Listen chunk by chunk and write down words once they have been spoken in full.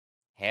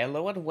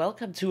Hello and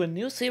welcome to a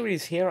new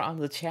series here on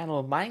the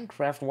channel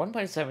Minecraft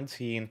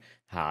 1.17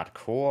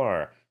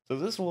 Hardcore. So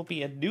this will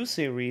be a new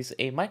series,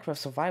 a Minecraft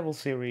survival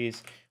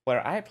series,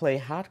 where I play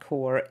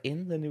Hardcore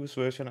in the newest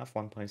version of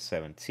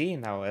 1.17.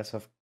 Now, as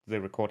of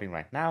the recording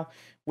right now,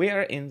 we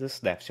are in the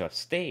snapshot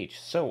stage,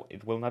 so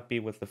it will not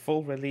be with the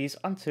full release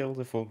until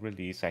the full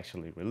release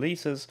actually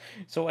releases,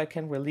 so I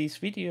can release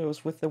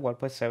videos with the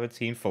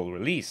 1.17 full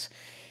release.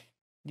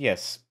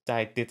 Yes,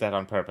 I did that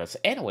on purpose.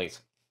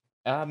 Anyways,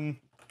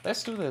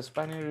 let's do this.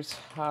 Binaries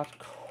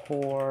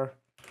Hardcore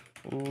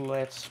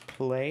Let's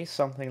Play,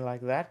 something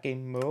like that.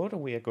 Game mode,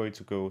 we are going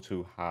to go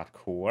to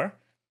Hardcore.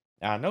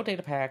 No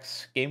data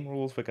packs. Game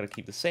rules, we're going to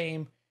keep the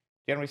same.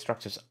 Generate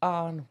structures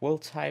on.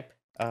 World type,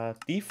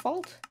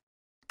 default?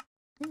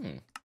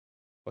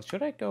 Or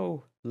should I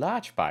go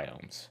large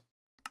biomes?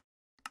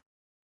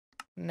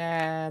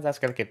 Nah, that's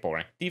going to get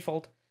boring.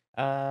 Default.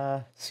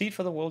 Seed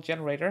for the world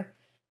generator.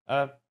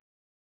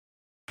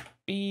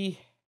 BH117.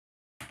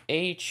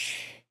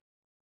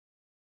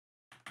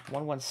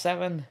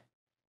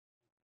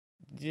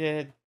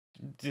 Yeah,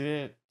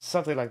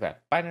 something like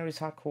that. Binaries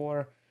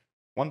Hardcore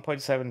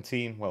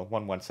 1.17, well,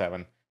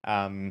 117.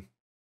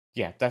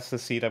 Yeah, that's the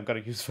seed I'm gonna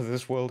use for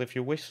this world if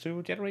you wish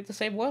to generate the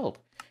same world.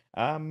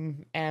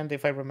 And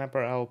if I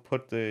remember, I'll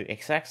put the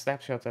exact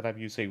snapshot that I'm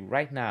using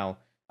right now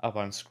up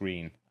on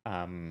screen.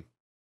 But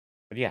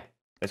yeah,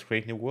 let's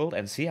create a new world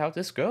and see how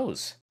this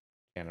goes.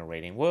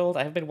 Generating world.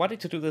 I've been wanting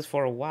to do this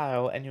for a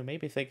while, and you may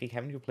be thinking,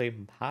 haven't you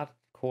played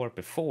Hardcore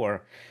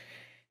before?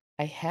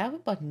 I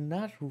have, but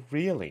not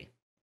really.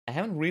 I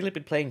haven't really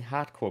been playing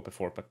Hardcore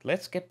before, but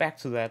let's get back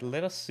to that.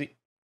 Let us see.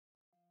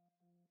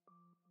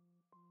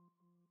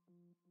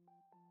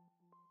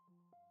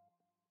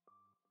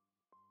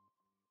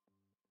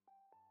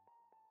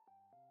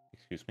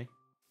 Excuse me.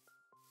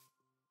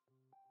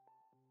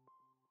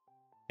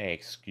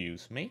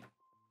 Excuse me.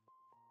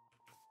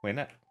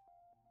 We're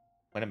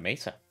a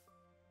mesa.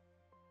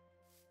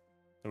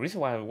 The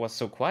reason why I was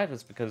so quiet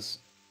is because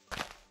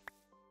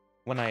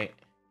when I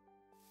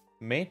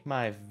made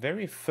my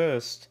very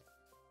first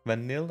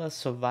vanilla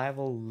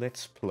survival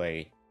let's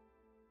play,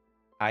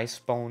 I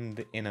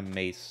spawned in a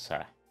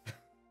mesa.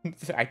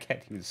 I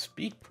can't even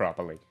speak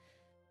properly.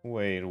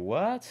 Wait,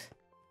 what?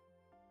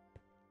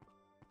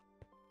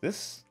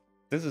 This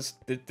is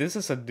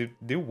a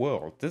new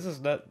world. This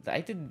is not.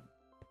 I didn't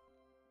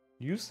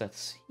use that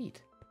seed.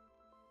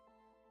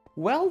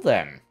 Well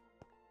then.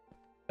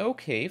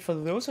 Okay, for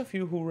those of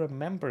you who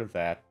remember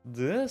that,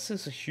 this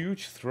is a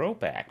huge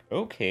throwback.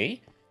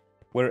 Okay,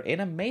 we're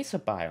in a mesa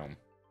biome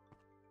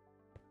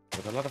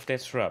with a lot of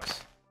dead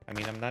shrubs. I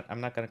mean, I'm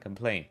not gonna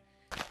complain.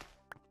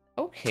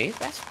 Okay,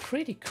 that's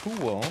pretty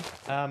cool.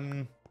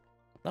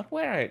 Not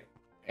where I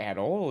at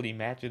all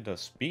imagined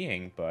us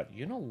being, but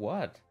you know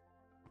what?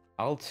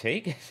 I'll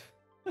take it.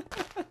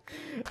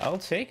 I'll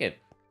take it.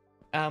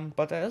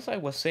 But as I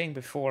was saying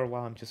before,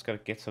 while I'm just gonna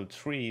get some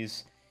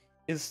trees,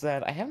 is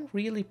that I haven't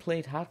really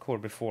played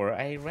Hardcore before.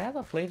 I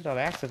rather played it on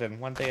accident.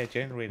 One day I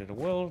generated a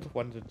world,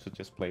 wanted to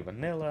just play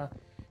vanilla.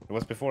 It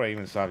was before I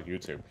even started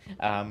YouTube.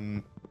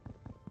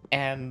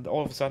 And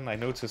all of a sudden I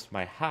noticed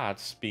my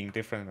hearts being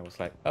different, and I was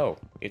like, oh,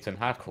 it's in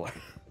Hardcore.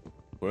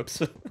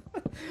 Whoops.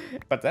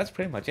 But that's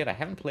pretty much it. I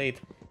haven't played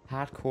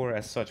Hardcore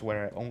as such,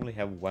 where I only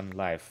have one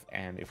life,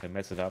 and if I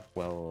mess it up,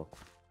 well,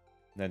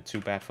 then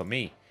too bad for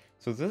me.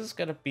 So this is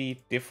gonna be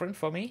different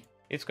for me.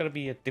 It's gonna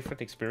be a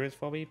different experience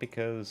for me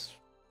because,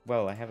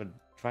 well, I haven't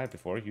tried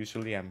before.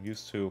 Usually I'm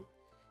used to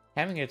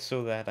having it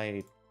so that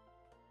I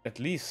at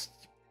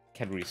least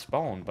can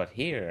respawn, but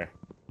here,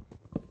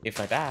 if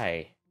I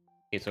die,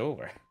 it's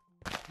over.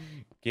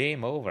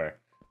 Game over.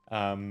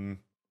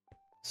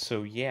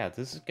 So yeah,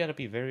 this is gonna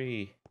be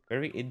very,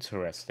 very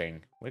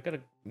interesting. We're gonna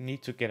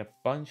need to get a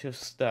bunch of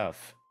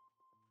stuff,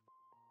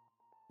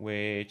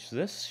 which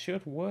this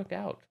should work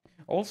out.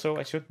 Also,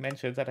 I should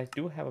mention that I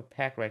do have a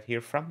pack right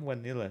here from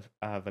Vanilla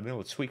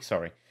Tweak,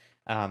 sorry.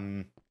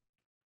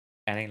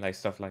 Adding like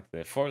stuff like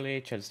the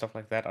foliage and stuff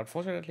like that.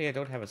 Unfortunately, I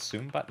don't have a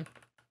zoom button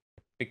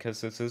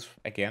because this is,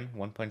 again,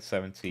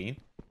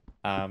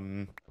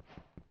 1.17.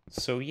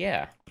 So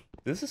yeah,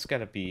 this is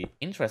gonna be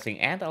interesting,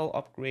 and I'll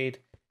upgrade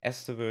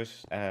as the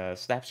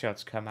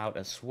snapshots come out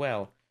as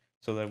well,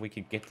 so that we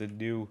can get the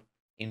new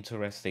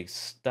interesting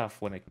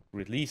stuff when it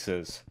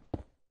releases.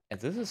 And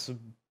this is the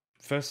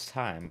first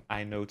time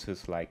I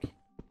notice, like,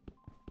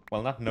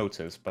 well, not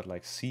notice, but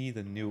like see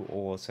the new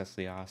ores as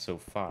they are so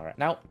far.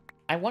 Now,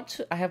 I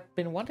have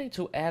been wanting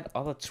to add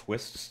other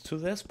twists to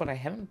this, but I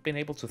haven't been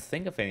able to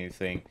think of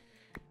anything.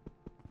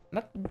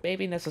 Not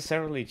maybe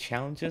necessarily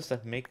challenges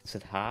that makes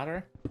it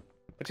harder,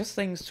 but just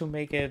things to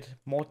make it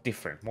more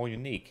different, more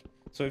unique.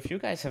 So if you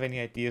guys have any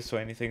ideas or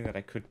anything that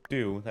I could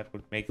do that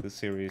would make the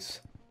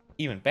series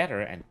even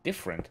better and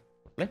different,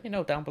 let me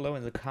know down below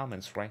in the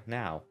comments right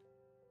now.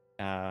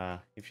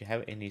 If you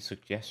have any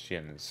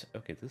suggestions.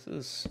 Okay, this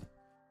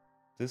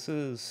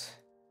is,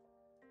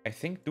 I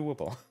think,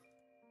 doable.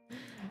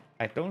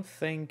 I don't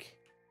think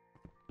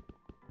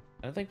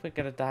we're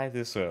gonna die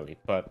this early,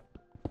 but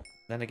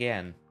then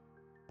again,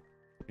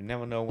 You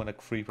never know when a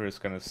creeper is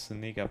gonna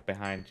sneak up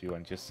behind you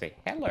and just say,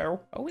 hello!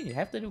 Oh, you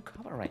have the new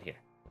cover right here.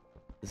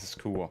 This is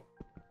cool.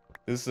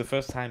 This is the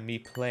first time me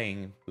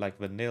playing like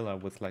vanilla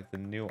with like the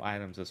new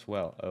items as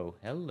well. Oh,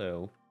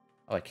 hello.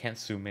 Oh, I can't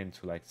zoom in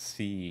to like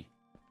see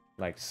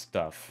like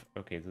stuff.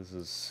 Okay, this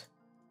is...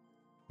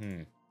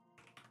 Now,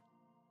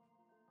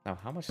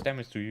 how much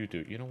damage do you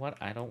do? You know what?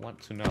 I don't want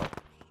to know.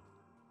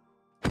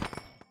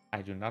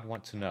 I do not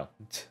want to know.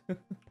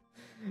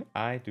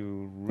 I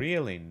do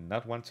really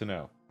not want to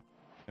know.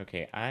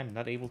 Okay, I'm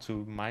not able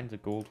to mine the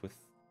gold with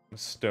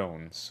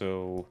stone,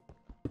 so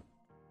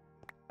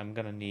I'm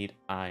gonna need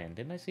iron.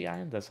 Didn't I see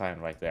iron? There's iron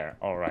right there.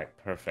 Alright,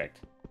 perfect.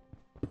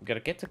 We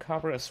gotta get the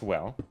copper as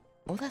well.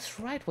 Oh, that's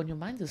right. When you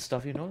mine this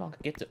stuff, you no longer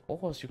get the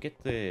ores, you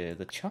get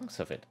the chunks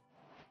of it.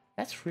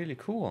 That's really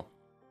cool.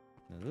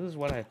 Now, this is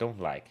what I don't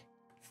like.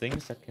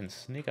 Things that can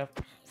sneak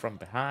up from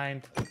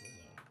behind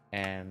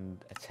and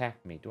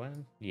attack me. Do I?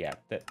 Yeah,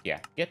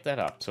 get that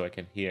up so I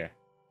can hear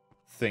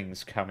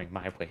things coming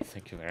my way.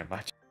 Thank you very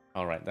much.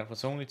 Alright, that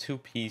was only 2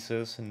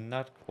 pieces.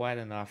 Not quite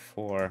enough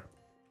for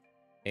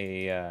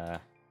a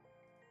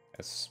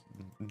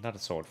not a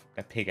sword,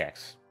 a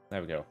pickaxe.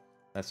 There we go.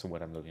 That's the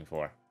word I'm looking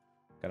for.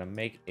 Gonna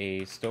make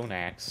a stone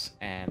axe,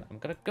 and I'm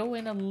gonna go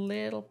in a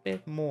little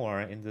bit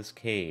more in this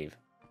cave.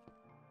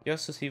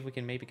 Just to see if we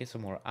can maybe get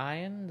some more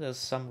iron. There's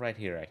some right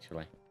here,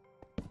 actually.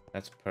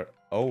 That's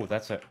oh,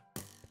 that's a...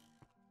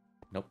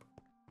 Nope.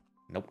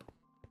 Nope.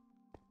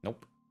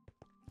 Nope.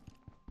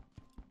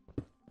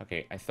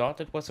 Okay, I thought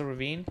it was a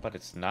ravine, but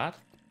it's not.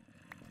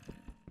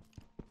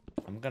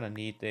 I'm gonna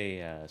need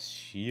a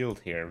shield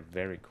here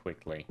very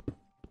quickly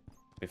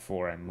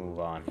before I move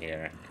on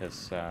here,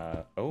 because,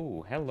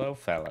 oh, hello,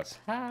 fellas.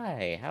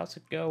 Hi, how's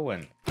it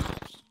going?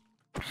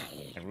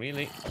 I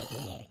really...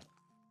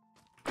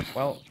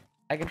 Well,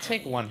 I can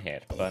take one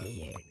hit, but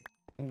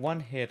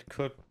one hit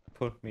could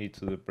put me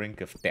to the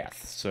brink of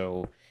death,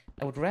 so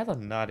I would rather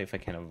not if I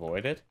can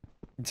avoid it.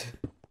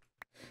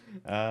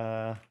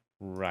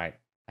 Right.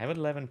 I have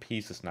 11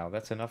 pieces now.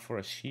 That's enough for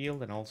a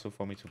shield and also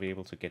for me to be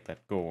able to get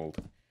that gold.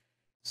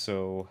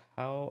 So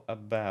how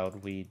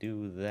about we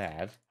do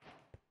that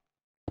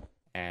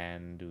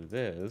and do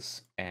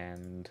this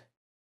and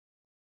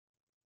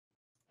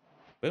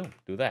boom,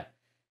 do that.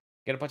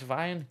 Get a bunch of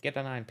iron, get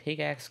an iron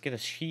pickaxe, get a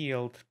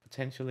shield,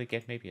 potentially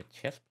get maybe a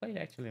chest plate.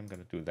 Actually, I'm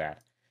gonna do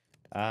that.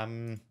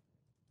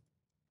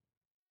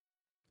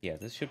 Yeah,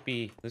 this should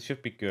be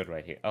good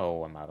right here.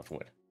 Oh, I'm out of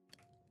wood.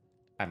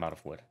 I'm out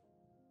of wood.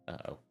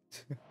 Uh-oh.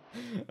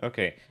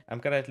 Okay, I'm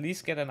gonna at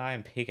least get an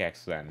iron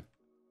pickaxe then.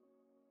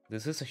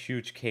 This is a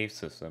huge cave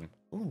system.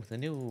 Ooh, the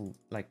new,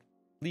 like,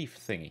 leaf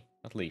thingy.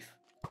 Not leaf.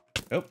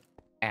 Oh,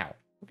 ow.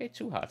 Okay,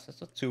 2 hearts.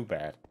 That's not too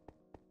bad.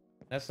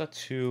 That's not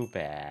too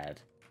bad.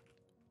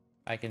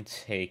 I can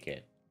take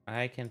it.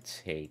 I can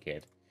take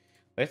it.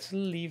 Let's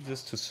leave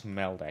this to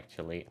smelt,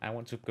 actually. I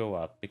want to go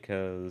up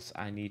because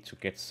I need to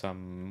get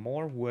some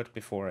more wood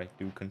before I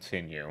do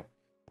continue.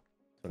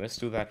 So let's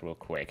do that real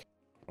quick.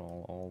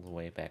 Roll all the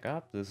way back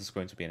up. This is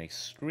going to be an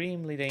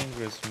extremely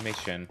dangerous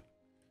mission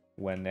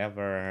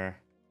whenever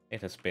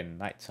it has been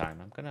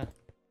nighttime. I'm gonna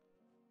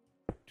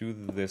do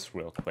this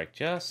real quick,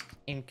 just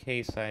in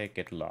case I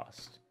get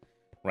lost.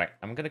 Right,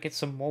 I'm gonna get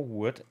some more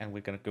wood, and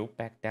we're gonna go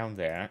back down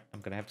there. I'm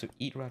gonna have to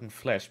eat rotten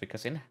flesh,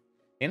 because in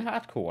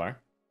hardcore,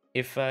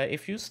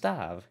 if you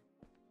starve,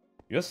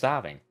 you're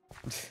starving.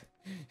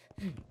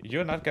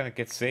 You're not gonna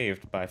get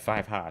saved by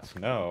 5 hearts.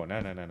 No,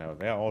 no, no, no, no.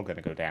 They're all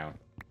gonna go down.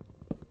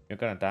 You're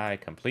gonna die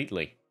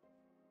completely.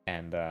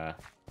 And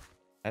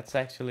that's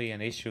actually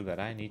an issue that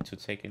I need to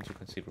take into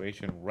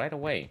consideration right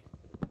away.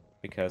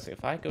 Because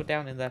if I go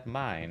down in that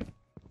mine,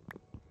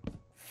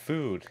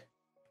 food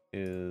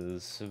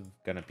is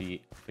gonna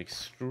be of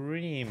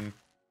extreme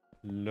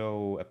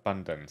low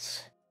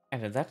abundance.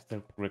 And in that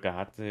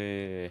regard,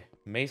 the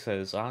Mesa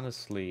is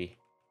honestly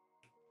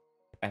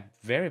a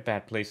very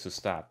bad place to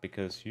start,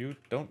 because you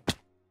don't...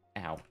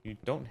 Ow. You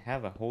don't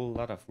have a whole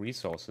lot of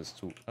resources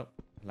to... Oh,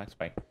 light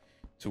spike.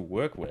 To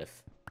work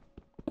with.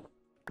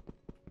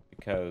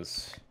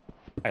 Because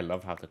I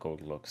love how the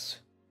gold looks.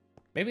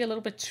 Maybe a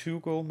little bit too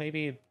gold,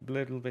 maybe a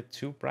little bit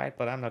too bright,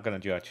 but I'm not gonna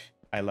judge.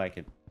 I like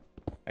it.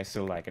 I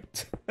still like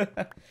it.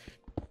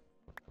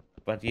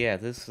 But yeah,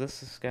 this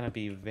is gonna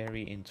be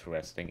very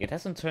interesting. It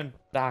hasn't turned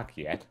dark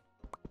yet,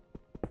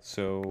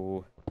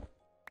 so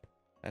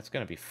that's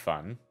gonna be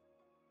fun.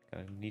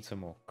 Gonna need some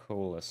more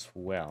coal as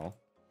well.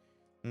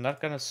 I'm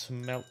not gonna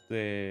smelt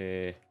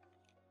the...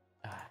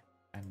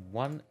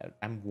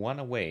 I'm one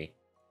away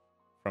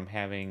from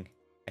having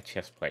a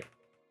chest plate.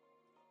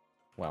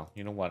 Well,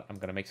 you know what? I'm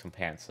gonna make some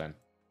pants then.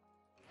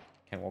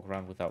 Can't walk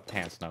around without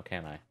pants now,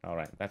 can I?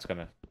 Alright, that's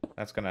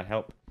gonna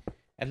help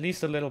at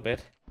least a little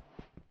bit.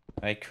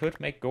 I could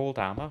make gold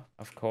armor,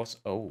 of course.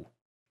 Oh.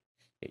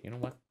 Yeah, you know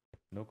what?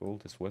 No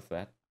gold is worth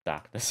that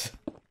darkness.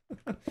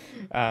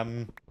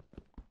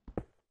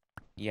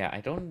 Yeah,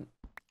 I don't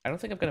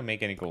think I'm gonna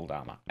make any gold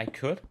armor. I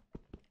could,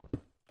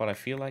 but I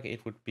feel like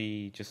it would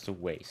be just a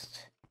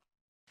waste.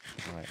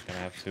 Alright, gonna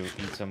have to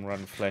eat some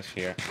rotten flesh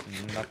here.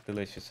 Not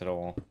delicious at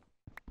all.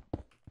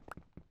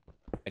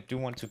 do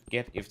want to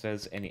get, if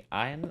there's any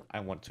iron, I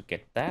want to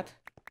get that.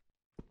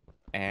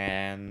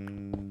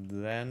 And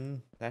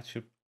then that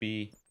should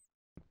be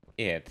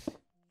it.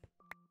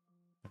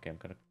 Okay, I'm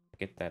gonna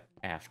get that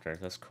after.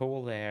 There's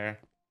coal there.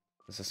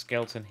 There's a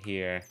skeleton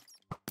here.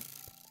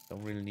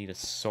 Don't really need a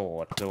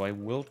sword, though I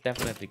will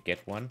definitely get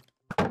one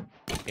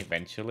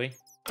eventually.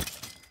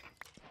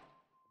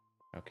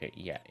 Okay,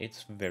 yeah,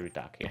 it's very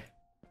dark here.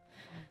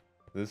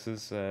 This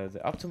is the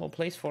optimal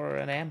place for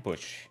an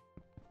ambush.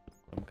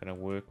 I'm gonna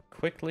work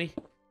quickly.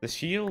 The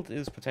shield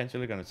is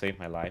potentially gonna save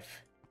my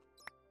life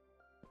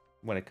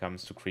when it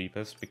comes to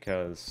creepers,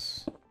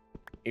 because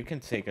it can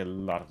take a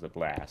lot of the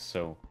blast.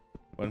 So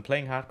when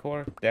playing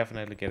hardcore,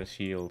 definitely get a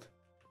shield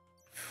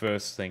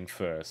first thing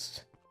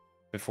first,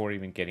 before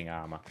even getting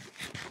armor.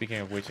 Speaking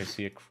of which, I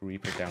see a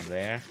creeper down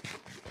there,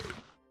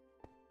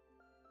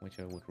 which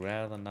I would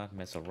rather not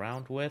mess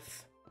around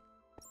with.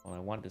 All I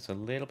want is a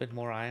little bit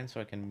more iron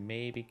so I can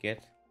maybe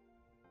get,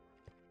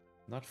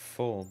 not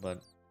full,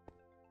 but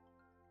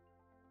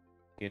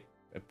get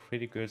a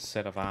pretty good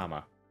set of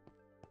armor.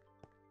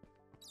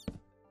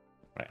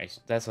 Right,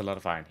 that's a lot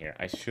of iron here.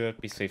 I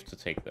should be safe to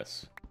take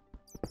this.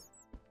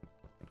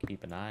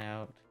 Keep an eye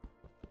out.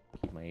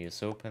 Keep my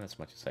ears open as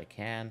much as I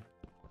can.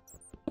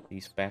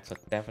 These bats are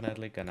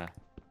definitely gonna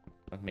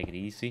not make it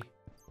easy.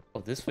 Oh,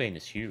 this vein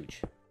is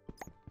huge.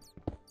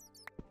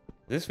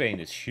 This vein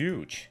is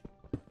huge.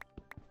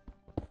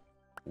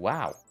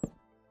 Wow.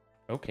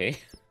 Okay.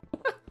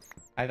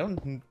 I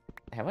don't...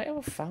 Have I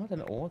ever found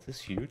an ore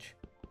this huge?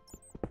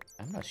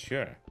 I'm not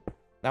sure.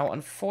 Now,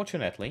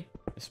 unfortunately,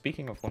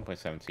 speaking of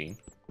 1.17,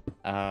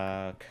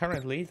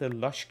 currently the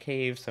lush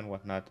caves and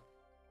whatnot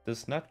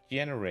does not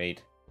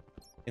generate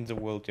in the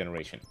world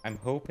generation. I'm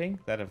hoping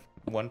that at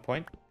one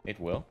point it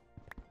will.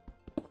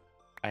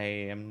 I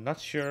am not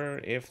sure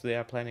if they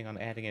are planning on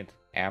adding it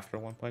after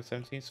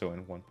 1.17, so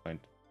in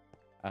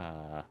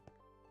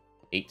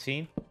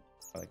 1.18.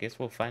 I guess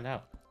we'll find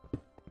out.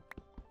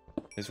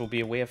 This will be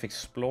a way of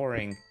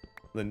exploring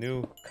the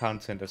new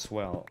content as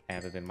well,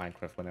 added in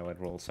Minecraft whenever it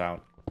rolls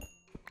out.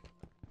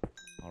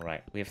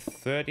 Alright, we have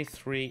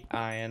 33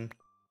 iron,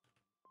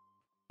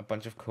 a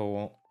bunch of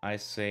coal. I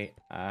say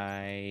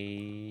I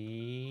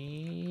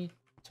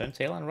turn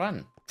tail and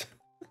run.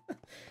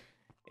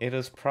 It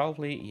is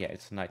probably... yeah,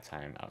 it's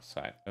nighttime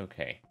outside.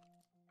 Okay.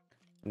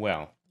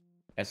 Well,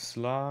 as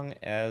long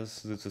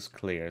as this is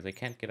clear. They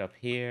can't get up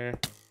here.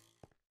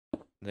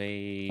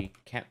 They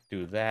can't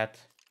do that.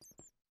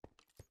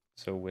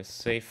 So we're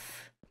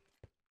safe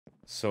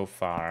so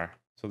far.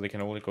 So they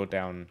can only go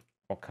down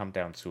or come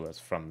down to us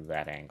from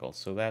that angle.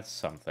 So that's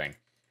something.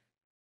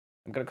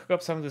 I'm gonna cook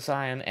up some of this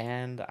iron,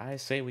 and I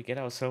say we get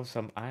ourselves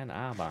some iron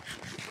armor.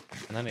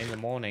 And then in the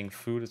morning,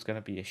 food is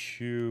gonna be a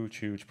huge,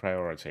 huge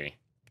priority.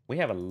 We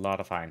have a lot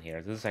of iron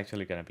here. This is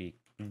actually gonna be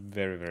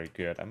very, very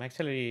good. I'm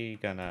actually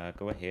gonna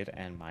go ahead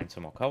and mine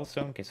some more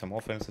cobblestone, get some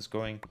more furnaces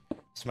going,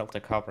 smelt the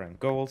copper and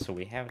gold, so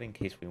we have it in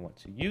case we want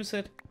to use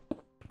it.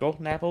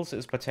 Golden apples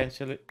is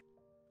potentially...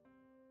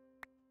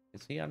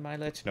 Is he on my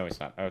ledge? No, he's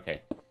not.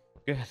 Okay,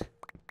 good.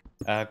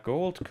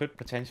 Gold could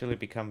potentially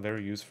become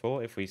very useful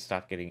if we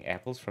start getting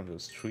apples from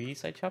those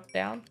trees I chopped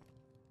down.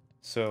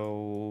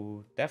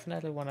 So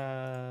definitely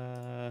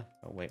wanna...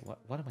 Oh wait,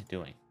 what am I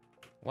doing?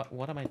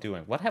 What am I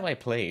doing? What have I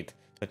played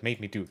that made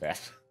me do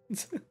that?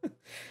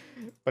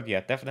 But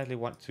yeah, definitely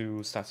want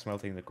to start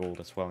smelting the gold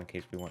as well in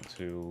case we want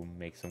to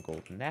make some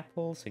golden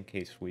apples, in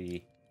case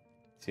we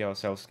see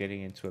ourselves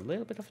getting into a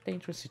little bit of a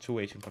dangerous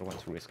situation, but I want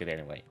to risk it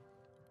anyway.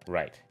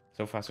 Right,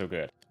 so far so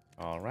good.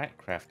 Alright,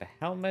 craft a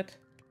helmet.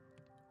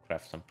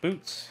 Craft some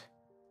boots.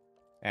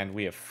 And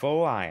we have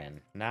full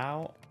iron.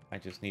 Now, I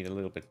just need a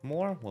little bit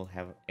more. We'll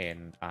have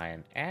an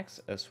iron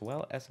axe as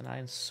well as an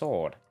iron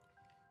sword.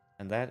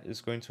 And that is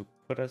going to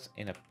put us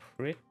in a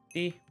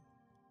pretty...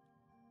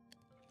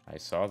 I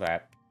saw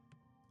that.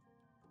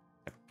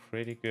 A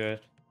pretty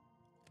good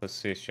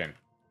position.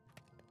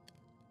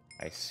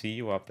 I see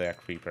you up there,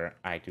 creeper.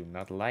 I do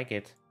not like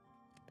it.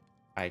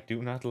 I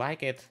do not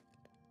like it.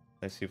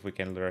 Let's see if we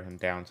can lure him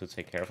down to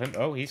take care of him.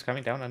 Oh, he's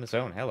coming down on his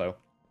own. Hello.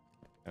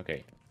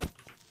 Okay.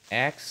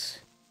 Axe.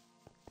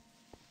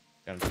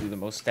 Gonna do the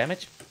most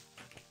damage.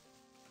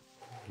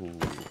 Ooh.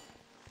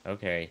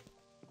 Okay.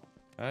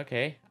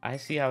 Okay. I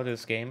see how it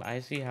is, game. I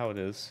see how it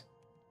is.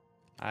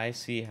 I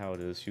see how it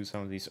is. Use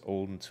some of these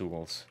olden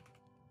tools.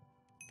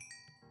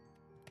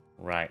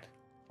 Right.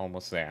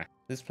 Almost there.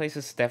 This place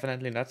is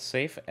definitely not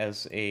safe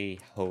as a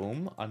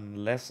home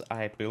unless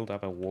I build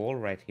up a wall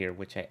right here,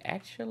 which I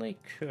actually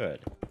could.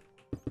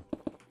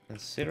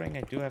 Considering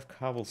I do have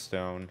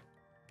cobblestone,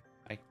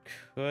 I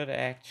could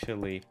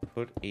actually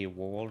put a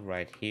wall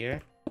right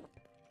here,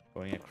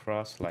 going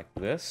across like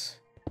this,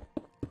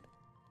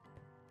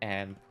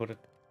 and put a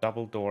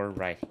double door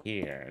right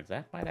here.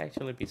 That might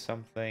actually be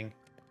something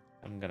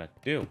I'm gonna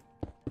do.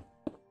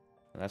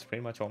 And that's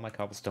pretty much all my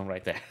cobblestone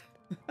right there.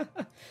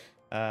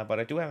 But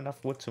I do have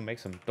enough wood to make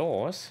some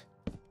doors.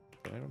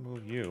 So I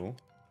remove you.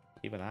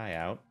 Keep an eye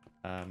out.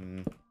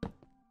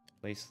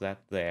 Place that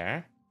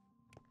there.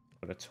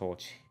 Put a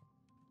torch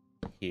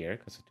here,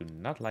 because I do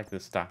not like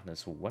this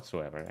darkness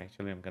whatsoever.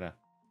 Actually, I'm gonna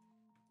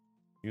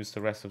use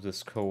the rest of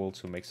this coal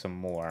to make some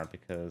more,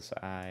 because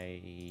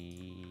I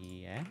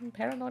am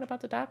paranoid about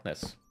the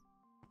darkness.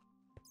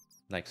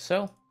 Like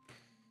so.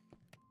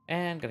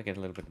 And gonna get a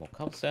little bit more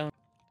cobblestone.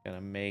 Gonna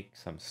make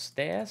some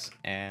stairs,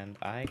 and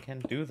I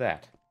can do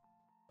that.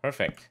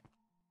 Perfect.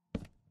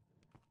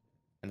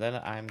 And then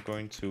I'm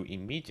going to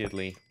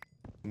immediately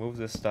move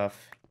this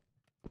stuff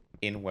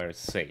in where it's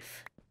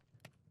safe.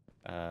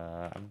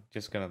 I'm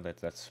just gonna let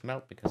that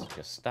smelt because it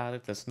just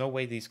started. There's no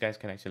way these guys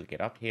can actually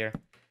get up here.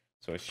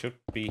 So it should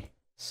be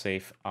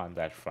safe on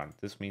that front.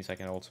 This means I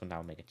can also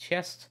now make a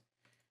chest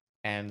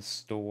and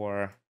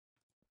store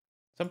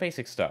some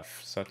basic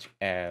stuff, such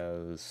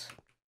as...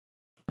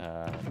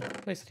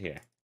 place it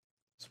here.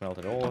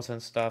 Smelted ores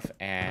and stuff,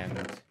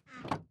 and...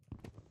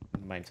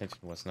 my intention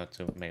was not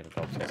to make a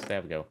gold chest.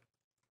 There we go.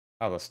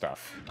 Other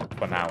stuff.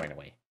 For now,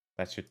 anyway.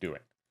 That should do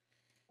it.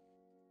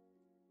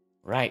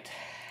 Right.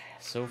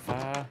 So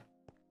far,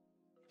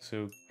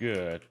 so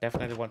good.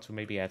 Definitely want to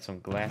maybe add some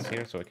glass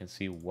here so I can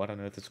see what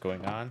on earth is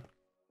going on.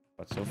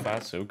 But so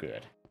far, so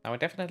good. Now, I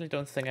definitely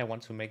don't think I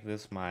want to make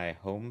this my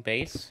home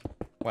base.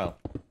 Well,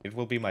 it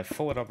will be my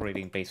forward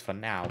operating base for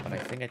now, but I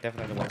think I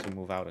definitely want to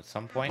move out at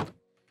some point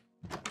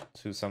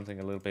to something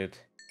a little bit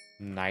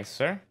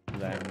nicer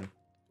than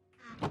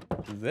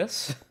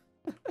this.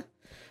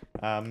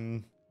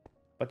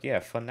 But yeah,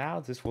 for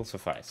now, this will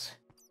suffice.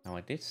 Now,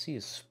 I did see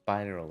a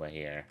spider over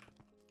here.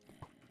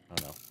 Oh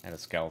no, and a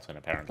skeleton,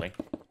 apparently.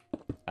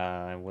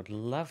 I would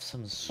love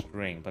some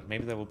string, but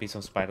maybe there will be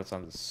some spiders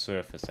on the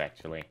surface,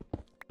 actually.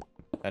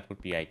 That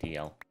would be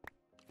ideal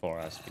for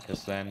us,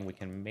 because then we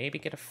can maybe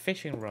get a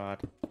fishing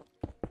rod,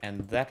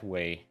 and that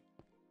way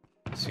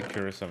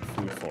secure some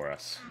food for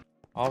us.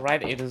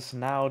 Alright, it is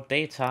now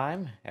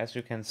daytime, as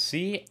you can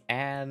see,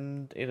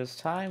 and it is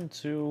time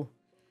to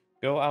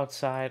go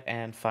outside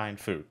and find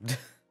food.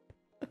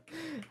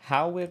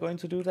 How we're going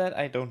to do that,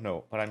 I don't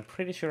know, but I'm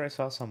pretty sure I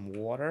saw some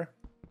water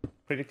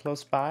pretty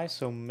close by,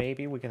 so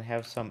maybe we can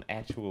have some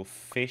actual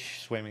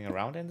fish swimming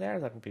around in there.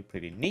 That would be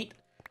pretty neat.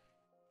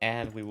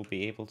 And we will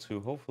be able to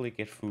hopefully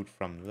get food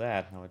from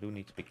that. Now I do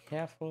need to be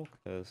careful,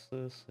 because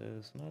this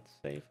is not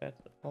safe at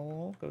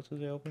all. Go to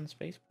the open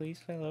space,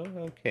 please. Hello.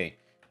 Okay.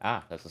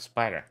 Ah, there's a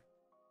spider.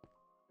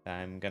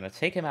 I'm gonna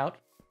take him out,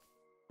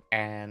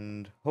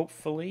 and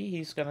hopefully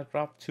he's gonna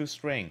drop 2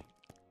 string.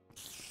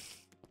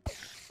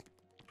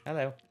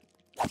 Hello.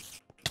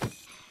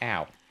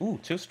 Ow. Ooh,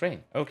 2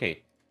 string.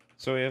 Okay.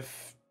 So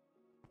if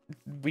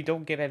we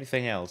don't get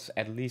anything else,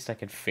 at least I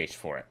can fish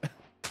for it.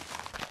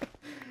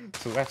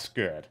 So that's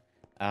good.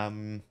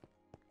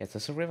 Yes,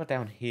 there's a river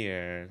down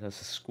here.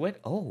 There's a squid.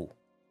 Oh,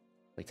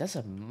 wait, that's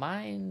a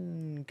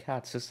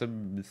minecart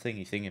system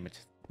thingy.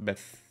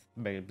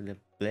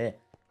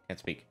 Can't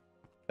speak.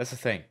 That's the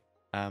thing.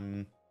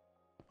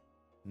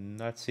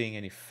 Not seeing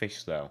any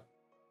fish though.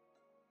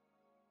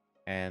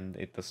 And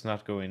it does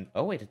not go in.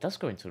 Oh wait, it does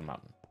go into the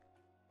mountain.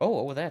 Oh,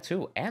 over there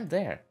too, and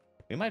there.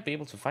 We might be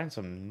able to find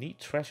some neat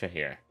treasure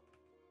here.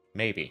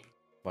 Maybe.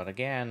 But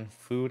again,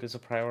 food is a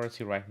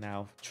priority right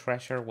now.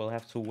 Treasure will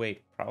have to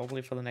wait,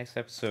 probably for the next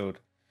episode.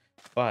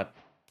 But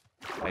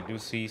I do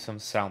see some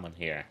salmon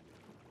here,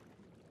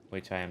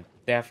 which I am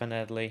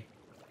definitely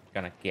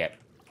gonna get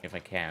if I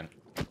can.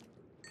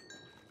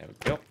 There we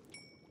go.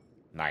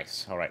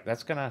 Nice. Alright,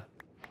 that's gonna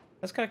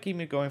keep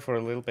me going for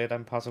a little bit.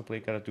 I'm possibly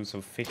gonna do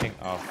some fishing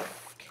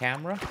off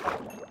camera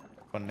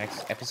for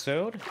next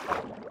episode.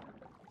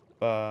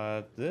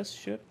 But this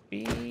should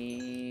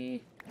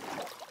be...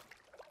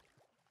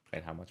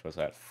 Wait, how much was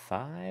that?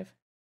 5?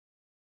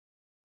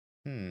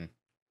 Would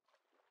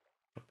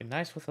be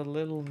nice with a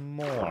little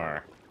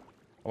more.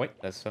 Oh, wait,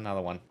 there's another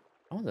one.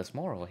 Oh, there's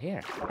more over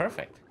here.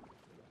 Perfect.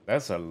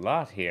 There's a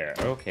lot here.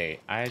 Okay,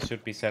 I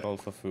should be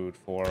settled for food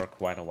for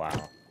quite a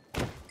while.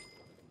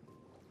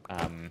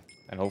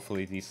 And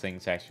hopefully these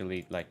things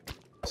actually, like,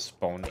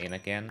 spawn in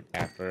again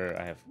after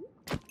I have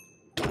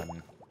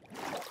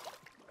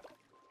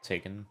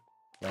taken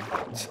them.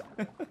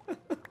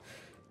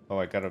 Oh,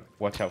 I gotta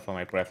watch out for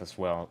my breath as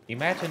well.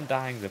 Imagine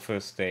dying the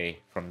first day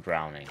from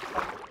drowning.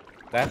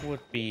 That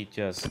would be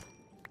just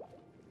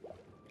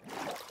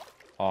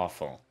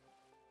awful.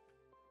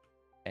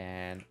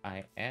 And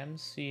I am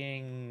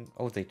seeing...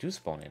 Oh, they do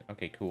spawn in.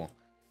 Okay, cool.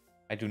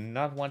 I do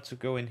not want to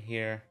go in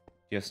here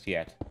just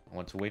yet. I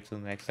want to wait till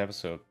the next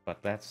episode,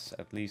 but that's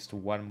at least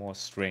 1 more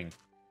string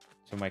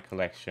to my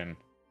collection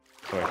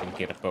so I can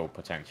get a bow,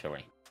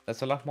 potentially.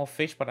 That's a lot more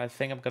fish, but I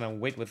think I'm gonna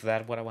wait with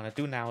that. What I want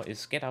to do now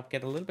is get up,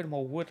 get a little bit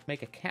more wood,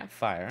 make a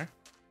campfire,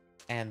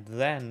 and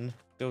then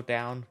go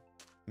down,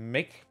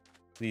 make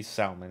these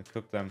salmon,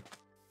 cook them,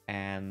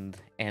 and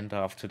end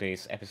off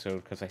today's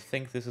episode, because I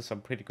think this is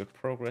some pretty good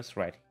progress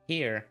right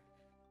here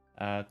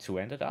to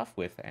end it off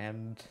with,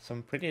 and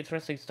some pretty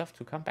interesting stuff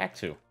to come back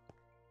to.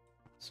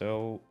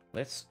 So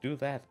let's do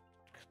that.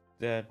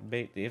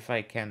 If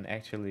I can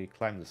actually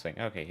climb this thing.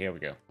 Okay, here we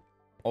go.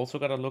 Also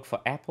gotta look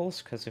for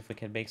apples, because if we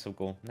can make some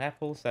golden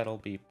apples, that'll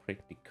be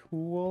pretty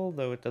cool,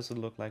 though it doesn't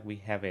look like we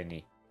have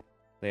any.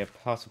 They have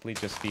possibly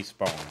just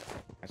despawned.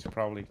 I should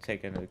probably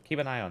keep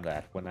an eye on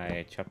that when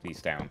I chop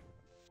these down.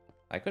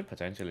 I could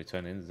potentially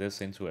turn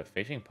this into a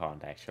fishing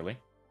pond, actually.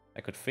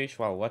 I could fish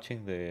while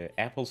watching the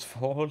apples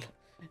fall,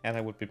 and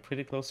I would be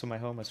pretty close to my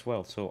home as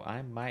well, so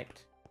I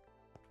might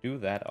do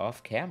that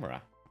off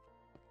camera.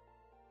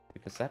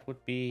 Because that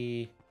would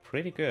be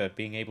pretty good,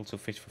 being able to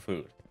fish for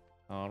food.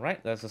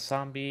 Alright, there's a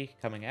zombie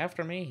coming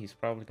after me. He's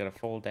probably gonna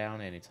fall down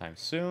anytime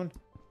soon.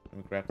 Let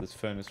me grab this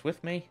furnace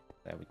with me.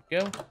 There we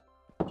go.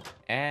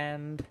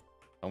 And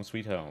home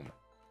sweet home.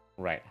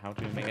 Right, how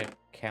do you make a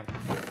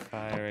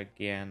campfire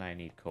again? I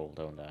need coal,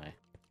 don't I?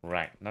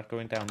 Right, not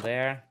going down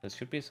there. There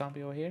should be a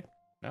zombie over here.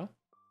 No?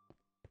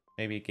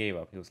 Maybe he gave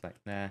up. He was like,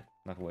 nah,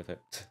 not worth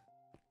it.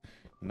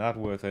 Not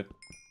worth it.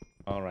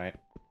 Alright.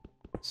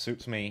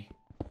 Suits me.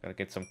 Gotta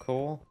get some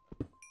coal.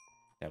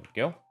 There we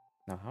go.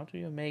 Now, how do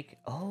you make...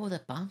 Oh,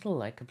 the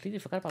bundle. I completely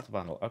forgot about the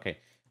bundle. Okay,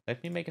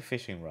 let me make a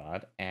fishing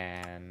rod,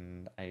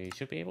 and I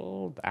should be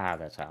able... Ah,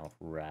 that's how.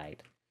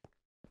 Right.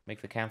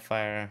 Make the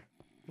campfire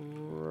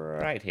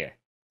right here.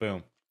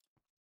 Boom.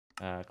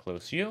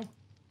 Close you.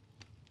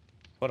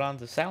 Put on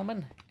the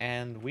salmon,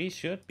 and we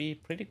should be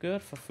pretty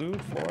good for food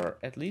for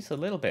at least a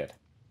little bit.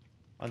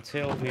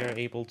 Until we are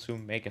able to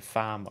make a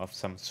farm of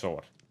some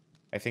sort.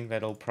 I think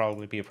that'll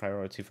probably be a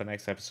priority for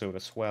next episode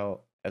as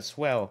well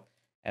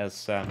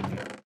as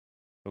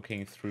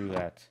looking through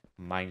that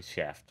mine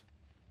shaft.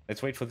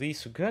 Let's wait for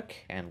these to cook,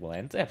 and we'll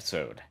end the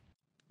episode.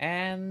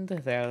 And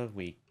there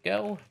we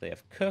go. They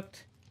have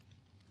cooked.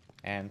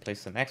 And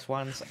place the next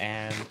ones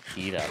and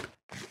heat up.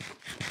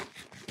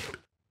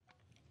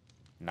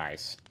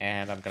 Nice.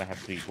 And I'm gonna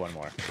have to eat one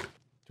more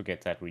to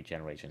get that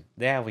regeneration.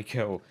 There we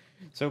go.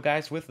 So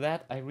guys, with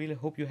that, I really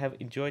hope you have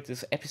enjoyed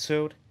this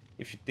episode.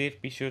 If you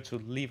did, be sure to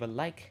leave a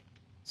like,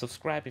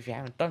 subscribe if you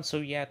haven't done so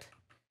yet,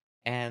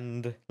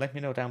 and let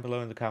me know down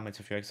below in the comments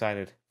if you're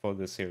excited for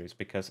this series,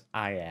 because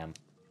I am.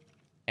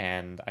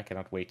 And I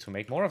cannot wait to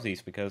make more of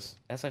these, because,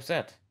 as I've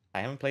said,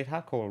 I haven't played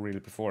hardcore really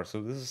before,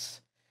 so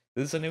this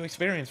is a new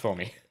experience for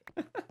me.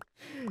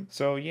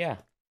 So yeah,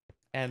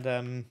 and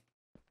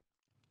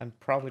I'm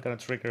probably gonna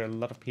trigger a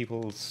lot of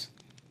people's,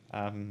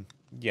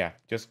 yeah,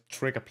 just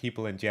trigger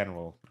people in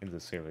general in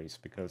this series,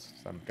 because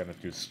I'm gonna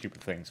do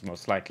stupid things,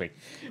 most likely.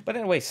 But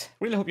anyways,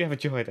 really hope you have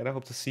enjoyed, and I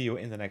hope to see you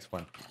in the next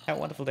one. Have a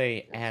wonderful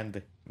day,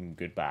 and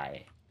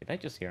goodbye. Did I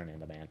just hear an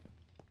Enderman?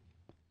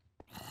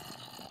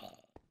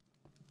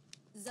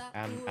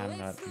 I'm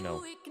not,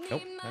 no.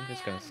 Nope, I'm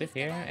just gonna sit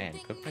here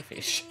and cook my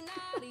fish.